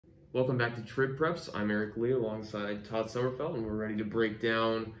Welcome back to TribPreps. I'm Eric Lee alongside Todd Sommerfeldt, and we're ready to break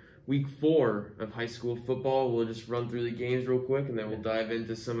down week 4 of high school football. We'll just run through the games real quick, and then we'll dive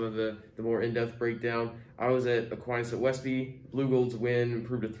into some of the more in-depth breakdown. I was at Aquinas at Westby. Blue Golds win,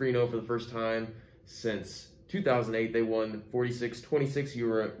 improved to 3-0 for the first time since 2008. They won 46-26. You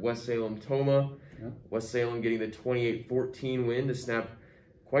were at West Salem Toma. Yep. West Salem getting the 28-14 win to snap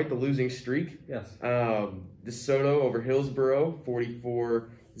quite the losing streak. Yes. DeSoto over Hillsboro, 44-0.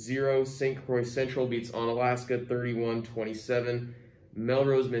 St. Croix Central beats Onalaska, 31-27.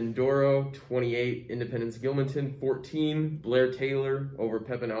 Melrose Mindoro, 28. Independence Gilmanton, 14. Blair Taylor over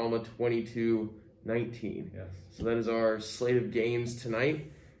Pepin Alma, 22-19. Yes. So that is our slate of games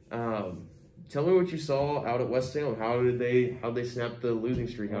tonight. Tell me what you saw out at West Salem. How did they snap the losing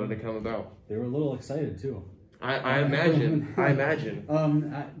streak? How did it come about? They were a little excited too. I imagine. I imagine.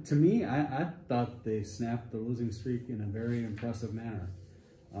 To me, I thought they snapped the losing streak in a very impressive manner.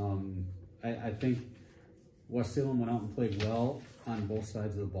 I think West Salem went out and played well on both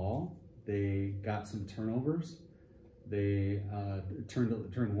sides of the ball. They got some turnovers. They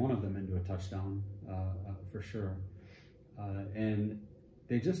turned one of them into a touchdown for sure, and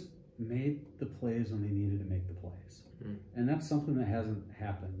they just made the plays when they needed to make the plays. And that's something that hasn't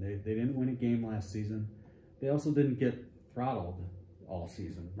happened. They didn't win a game last season. They also didn't get throttled all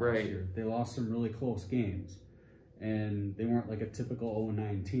season last year. They lost some really close games, and they weren't like a typical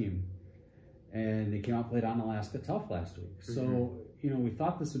 0-9 team. And they came out and played Onalaska tough last week. So, we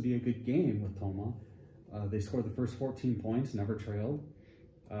thought this would be a good game with Toma. They scored the first 14 points, never trailed,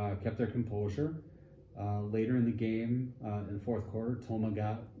 kept their composure. Later in the game, in the fourth quarter, Toma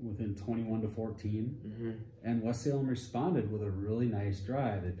got within 21-14, and West Salem responded with a really nice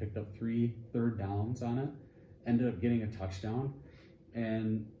drive. They picked up 3 third downs on it, ended up getting a touchdown,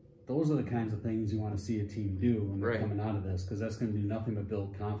 and those are the kinds of things you want to see a team do when they're coming out of this, because that's going to do nothing but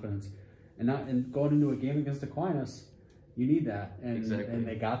build confidence. And going into a game against Aquinas, you need that, and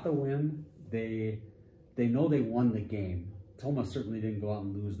they got the win. They know they won the game. Toma certainly didn't go out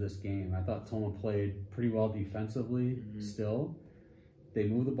and lose this game. I thought Toma played pretty well defensively still. They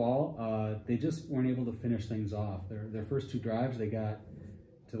moved the ball. They just weren't able to finish things off. Their first 2 drives, they got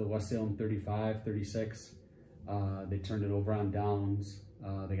to the West Salem 35, 36. They turned it over on downs.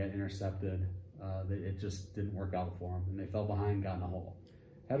 They got intercepted. It just didn't work out for them, and they fell behind, got in a hole.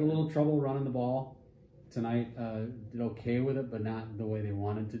 Had a little trouble running the ball tonight. Did okay with it, but not the way they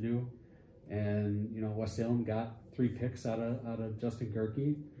wanted to do. And West Salem got 3 picks out of Justin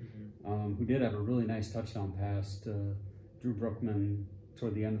Gerke, who did have a really nice touchdown pass to Drew Brookman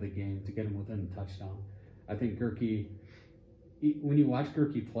toward the end of the game to get him within a touchdown. I think Gerke, when you watch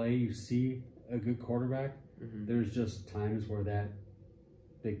Gerke play, you see a good quarterback. There's just times where that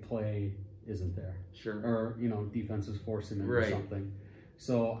big play isn't there. Sure. Or, defense is forcing him into something.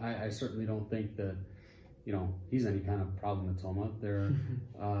 So I certainly don't think that he's any kind of problem at Toma.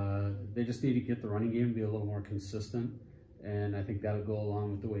 They just need to get the running game to be a little more consistent, and I think that'll go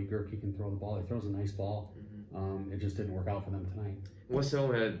along with the way Gerke can throw the ball. He throws a nice ball. It just didn't work out for them tonight. West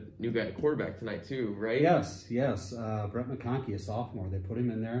Salem had a new guy at quarterback tonight too, right? Yes. Brett McConkey, a sophomore. They put him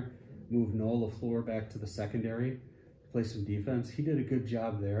in there, moved Noah LaFleur back to the secondary, play some defense. He did a good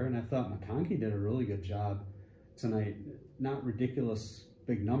job there, and I thought McConkey did a really good job tonight. Not ridiculous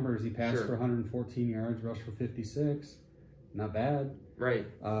big numbers. He passed for 114 yards, rushed for 56. Not bad. Right.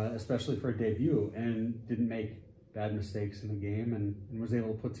 Especially for a debut, and didn't make bad mistakes in the game, and was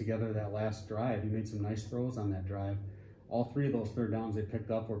able to put together that last drive. He made some nice throws on that drive. All 3 of those third downs they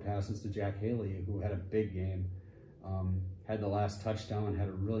picked up were passes to Jack Haley, who had a big game. Had the last touchdown, had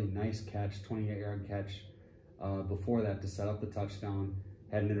a really nice catch, 28-yard catch before that to set up the touchdown.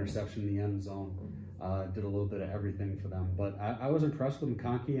 Had an interception in the end zone. Did a little bit of everything for them. But I was impressed with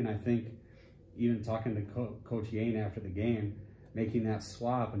McConkey, and I think even talking to Coach Yane after the game, making that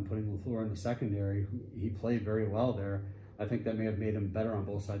swap and putting LaFleur in the secondary, he played very well there. I think that may have made him better on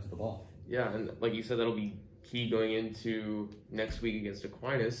both sides of the ball. Yeah, and like you said, that'll be key going into next week against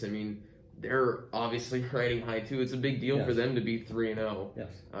Aquinas. I mean, they're obviously riding high too. It's a big deal for them to be 3-0,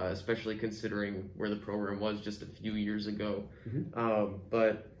 especially considering where the program was just a few years ago.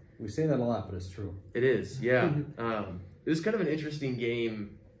 But we say that a lot, but it's true. It is, yeah. It was kind of an interesting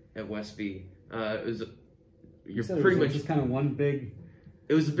game at Westby. It was pretty much just kind of one big.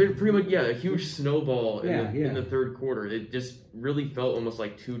 It was pretty much a huge snowball in the third quarter. It just really felt almost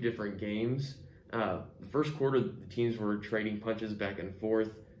like 2 different games. The first quarter, the teams were trading punches back and forth.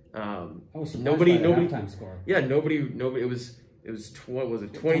 Nobody halftime score. Yeah, nobody. It was what was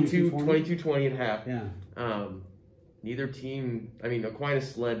it? 22-20 at half. Yeah. Neither team. I mean,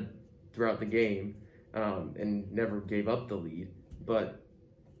 Aquinas led throughout the game and never gave up the lead, but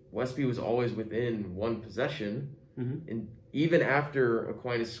Westby was always within one possession. Mm-hmm. And even after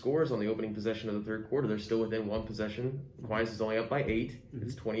Aquinas scores on the opening possession of the third quarter, they're still within one possession. Aquinas is only up by 8. Mm-hmm.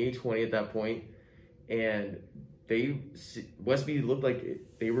 It's 28-20 at that point. And Westby looked like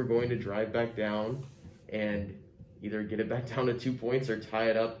they were going to drive back down and either get it back down to 2 points or tie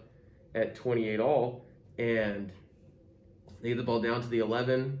it up at 28 all. And they get the ball down to the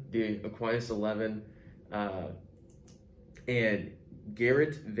 11, the Aquinas 11. And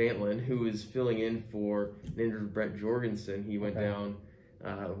Garrett Vantlin, who is filling in for an injured Brett Jorgensen, he went down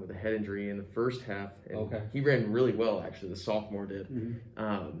with a head injury in the first half. And he ran really well, actually, the sophomore did.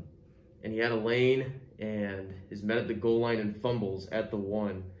 Mm-hmm. And he had a lane and is met at the goal line and fumbles at the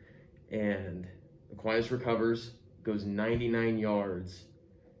 1. And Aquinas recovers, goes 99 yards,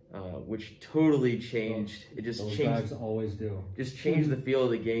 which totally changed. It just Those changed. drives always do. Just changed the feel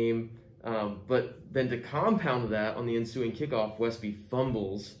of the game. But then to compound that, on the ensuing kickoff, Westby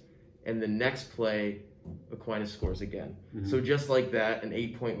fumbles, and the next play, Aquinas scores again. Mm-hmm. So just like that, an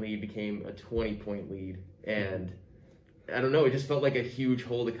 8-point lead became a 20-point lead. And I don't know, it just felt like a huge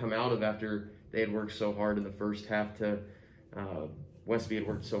hole to come out of after they had worked so hard in the first half to Westby had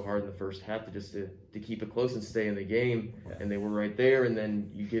worked so hard in the first half to keep it close and stay in the game, and they were right there. And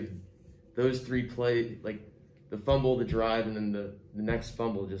then you give those 3 plays, like the fumble, the drive, and then the next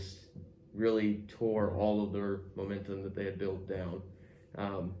fumble just really tore all of their momentum that they had built down.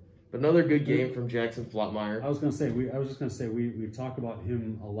 But another good game from Jackson Flottmeyer. I was just gonna say we talk about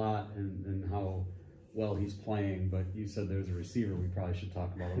him a lot and how well he's playing, but you said there's a receiver we probably should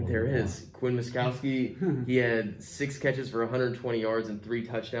talk about a little There bit is. Quinn Miskowski, he had 6 catches for 120 yards and 3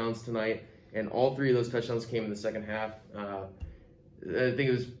 touchdowns tonight, and all 3 of those touchdowns came in the second half. I think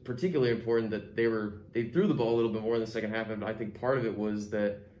it was particularly important that they threw the ball a little bit more in the second half, and I think part of it was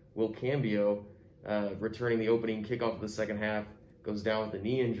that Will Cambio, returning the opening kickoff of the second half, goes down with a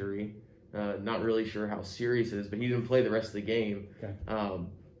knee injury. Not really sure how serious it is, but he didn't play the rest of the game. Okay.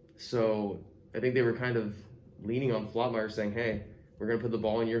 So I think they were kind of leaning on Flottmeyer, saying, hey, we're going to put the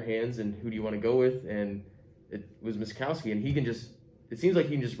ball in your hands, and who do you want to go with? And it was Miskowski, and it seems like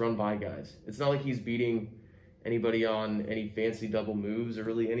he can just run by guys. It's not like he's beating anybody on any fancy double moves or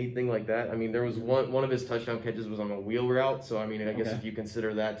really anything like that. I mean, there was one of his touchdown catches was on a wheel route, so I mean, I guess if you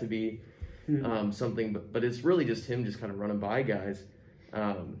consider that to be something, but it's really just him just kind of running by guys.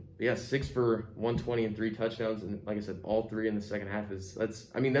 6 for 120 and 3 touchdowns, and like I said, all 3 in the second half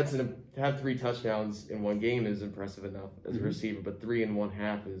to have 3 touchdowns in one game is impressive enough as a receiver, but 3 in one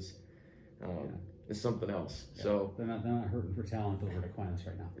half is something else. Yeah. So they're not hurting for talent over at Aquinas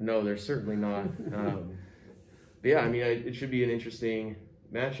right now. No, they're certainly not. But yeah, I mean, it should be an interesting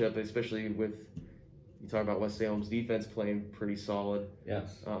matchup, especially with you talk about West Salem's defense playing pretty solid.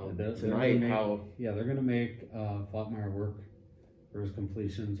 Yes. Tonight, they're going to make Flottmeyer work for his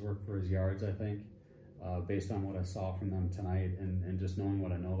completions, work for his yards, I think, based on what I saw from them tonight and just knowing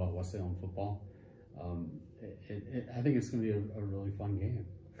what I know about West Salem football. I think it's going to be a really fun game.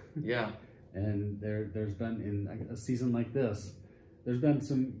 Yeah. And there's been, in a season like this, there's been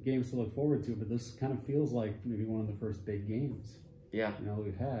some games to look forward to, but this kind of feels like maybe one of the first big games. Yeah.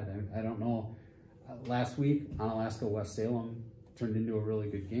 We've had. I don't know. Last week, Onalaska West Salem turned into a really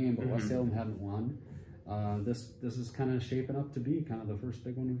good game, but West Salem hadn't won. This is kind of shaping up to be kind of the first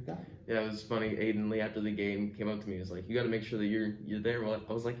big one we've got. Yeah, it was funny. Aiden Lee after the game came up to me. He was like, "You got to make sure that you're there." Well,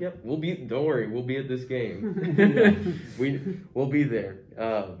 I was like, "Yep, don't worry, we'll be at this game. We'll be there."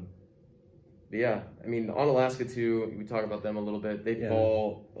 But yeah, I mean, Onalaska too. We talk about them a little bit. They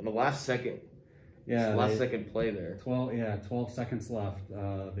fall on the last second. Yeah, second play there. 12 seconds left.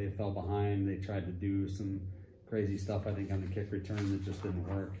 They fell behind. They tried to do some crazy stuff, I think, on the kick return that just didn't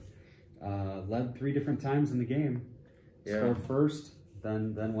work. Led 3 different times in the game. Scored first,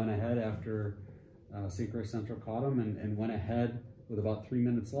 then went ahead after St. Croix Central caught them and went ahead with about 3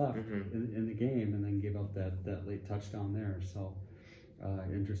 minutes left in the game, and then gave up that late touchdown there. So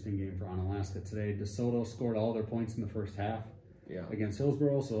interesting game for Onalaska today. DeSoto scored all their points in the first half against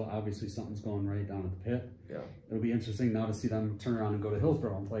Hillsborough, so obviously something's going right down at the pit. Yeah, it'll be interesting now to see them turn around and go to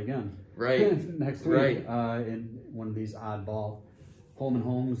Hillsborough and play again next week in one of these oddball home and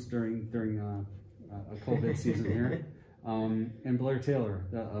homes during a COVID season here. And Blair Taylor,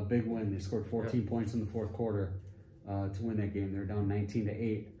 a big win. They scored 14 points in the fourth quarter to win that game. They're down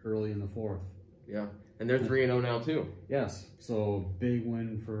 19-8 early in the fourth. Yeah, and they're 3-0 now too. Yes, so big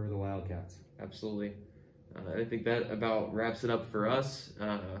win for the Wildcats. Absolutely. I think that about wraps it up for us.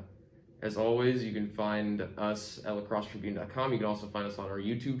 As always, you can find us at lacrossetribune.com. You can also find us on our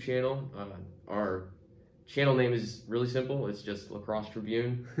YouTube channel. Our channel name is really simple. It's just Lacrosse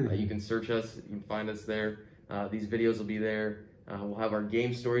Tribune. You can search us. You can find us there. These videos will be there. We'll have our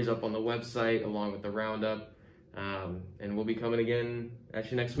game stories up on the website along with the roundup. And we'll be coming again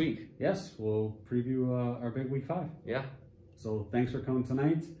actually next week. Yes, we'll preview our big week 5. Yeah. So thanks for coming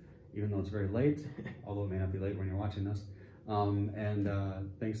tonight, even though it's very late, although it may not be late when you're watching this.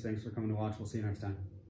 Thanks for coming to watch. We'll see you next time.